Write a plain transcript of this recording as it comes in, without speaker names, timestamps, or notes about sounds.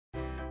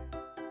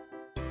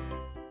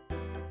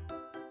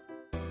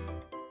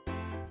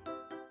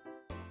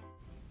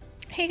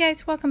Hey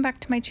guys, welcome back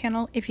to my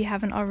channel. If you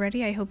haven't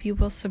already, I hope you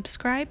will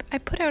subscribe. I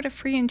put out a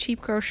free and cheap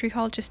grocery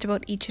haul just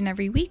about each and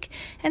every week,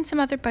 and some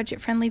other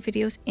budget-friendly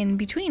videos in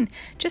between.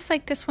 Just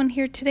like this one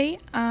here today,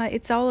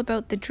 it's all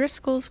about the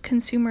Driscoll'S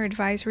Consumer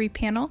Advisory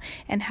Panel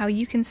and how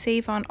you can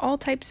save on all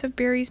types of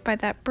berries by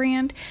that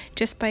brand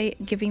just by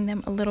giving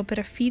them a little bit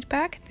of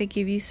feedback. They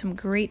give you some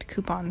great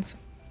coupons.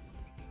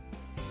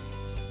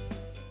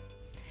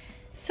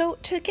 So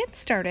to get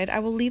started, I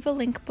will leave a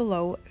link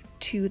below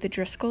to the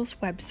Driscoll'S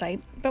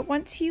website, but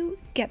once you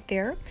get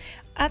there,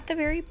 at the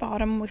very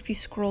bottom, if you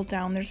scroll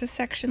down, there's a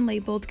section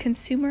labeled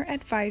Consumer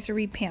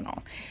Advisory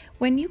Panel.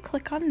 When you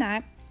click on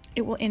that,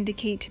 it will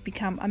indicate to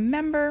become a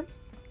member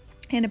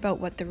and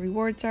about what the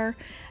rewards are.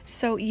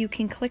 So you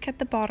can click at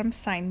the bottom,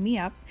 sign me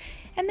up,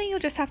 and then you'll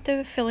just have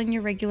to fill in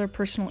your regular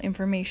personal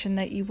information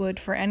that you would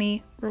for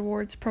any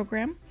rewards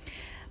program.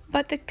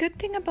 But the good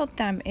thing about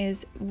them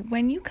is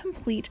when you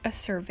complete a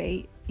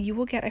survey, you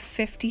will get a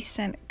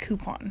 50-cent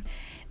coupon.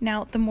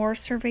 Now, the more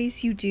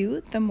surveys you do,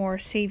 the more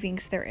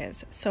savings there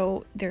is.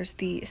 So there's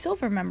the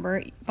silver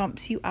member,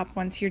 bumps you up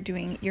once you're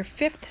doing your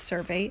 5th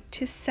survey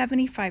to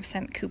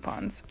 75-cent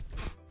coupons.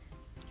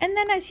 And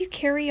then as you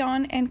carry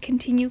on and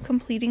continue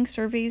completing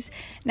surveys,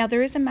 now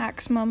there is a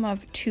maximum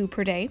of 2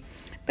 per day,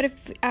 but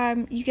if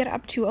you get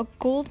up to a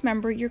gold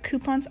member, your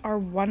coupons are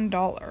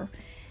 $1.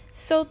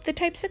 So the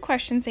types of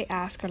questions they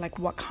ask are like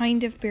what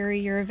kind of berry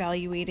you're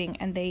evaluating,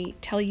 and they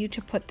tell you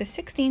to put the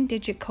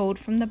 16-digit code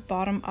from the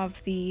bottom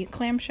of the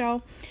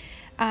clamshell.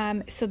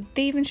 So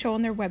they even show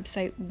on their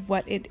website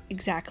what it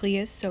exactly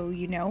is, so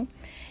you know.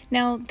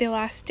 Now they'll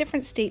ask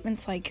different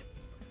statements like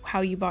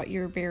how you bought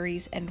your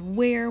berries and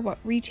where, what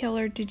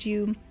retailer did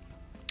you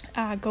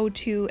go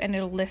to, and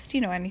it'll list,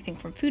 anything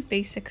from Food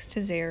Basics to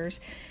Zehrs.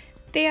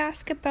 They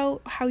ask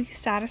about how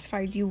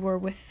satisfied you were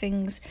with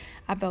things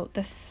about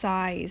the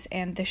size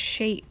and the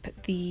shape,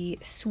 the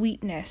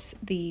sweetness,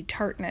 the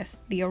tartness,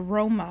 the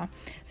aroma.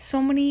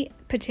 So many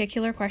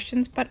particular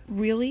questions, but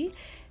really,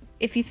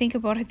 if you think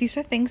about it, these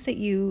are things that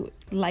you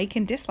like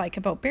and dislike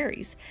about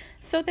berries.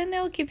 So then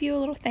they'll give you a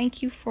little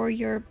thank you for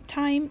your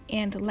time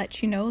and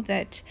let you know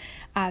that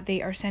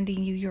they are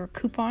sending you your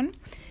coupon.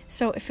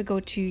 So if you go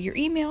to your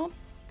email,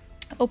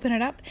 open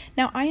it up.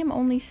 Now I am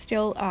only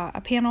still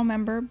a panel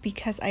member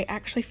because I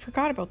actually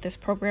forgot about this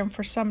program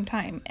for some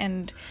time,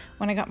 and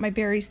when I got my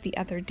berries the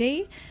other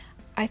day,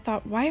 I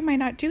thought, why am I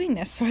not doing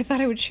this? So I thought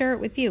I would share it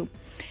with you.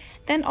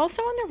 Then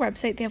also on their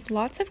website, they have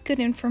lots of good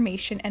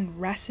information and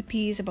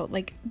recipes about,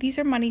 like, these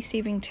are money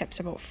saving tips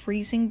about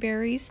freezing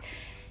berries.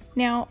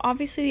 Now,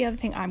 obviously the other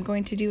thing I'm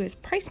going to do is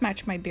price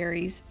match my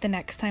berries the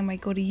next time I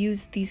go to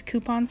use these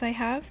coupons I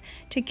have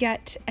to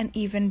get an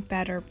even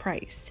better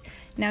price.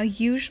 Now,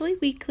 usually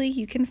weekly,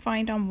 you can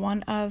find on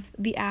one of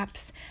the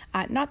apps,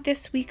 not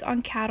this week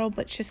on cattle,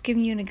 but just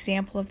giving you an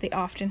example of they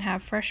often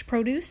have fresh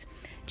produce.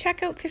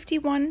 Check out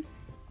 51.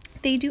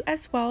 They do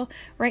as well.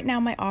 Right now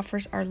my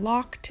offers are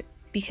locked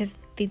because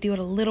they do it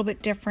a little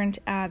bit different.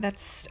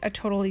 That's a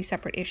totally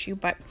separate issue,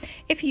 but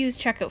if you use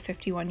Checkout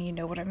 51, you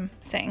know what I'm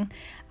saying.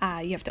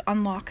 You have to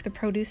unlock the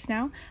produce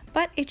now,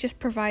 but it just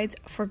provides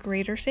for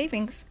greater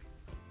savings.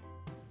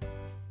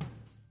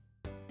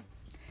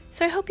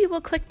 So I hope you will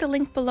click the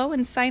link below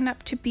and sign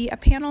up to be a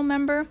panel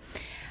member.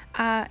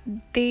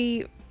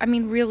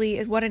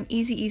 Really, what an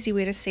easy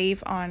way to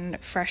save on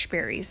fresh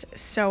berries.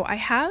 So I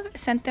have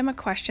sent them a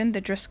question,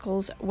 the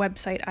Driscoll'S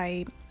website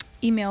I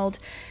emailed,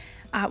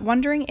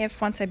 wondering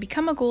if once I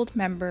become a gold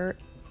member,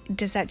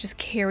 does that just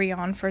carry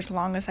on for as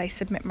long as I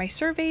submit my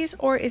surveys,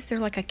 or is there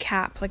like a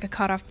cap, like a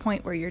cutoff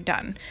point where you're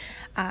done?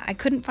 I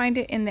couldn't find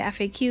it in the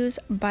FAQs,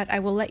 but I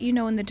will let you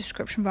know in the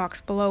description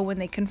box below when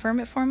they confirm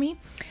it for me.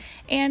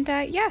 And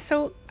yeah,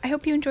 so I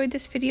hope you enjoyed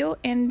this video,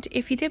 and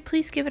if you did,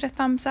 please give it a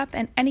thumbs up,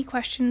 and any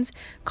questions,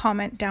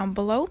 comment down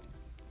below.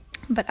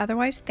 But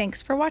otherwise,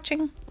 thanks for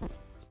watching.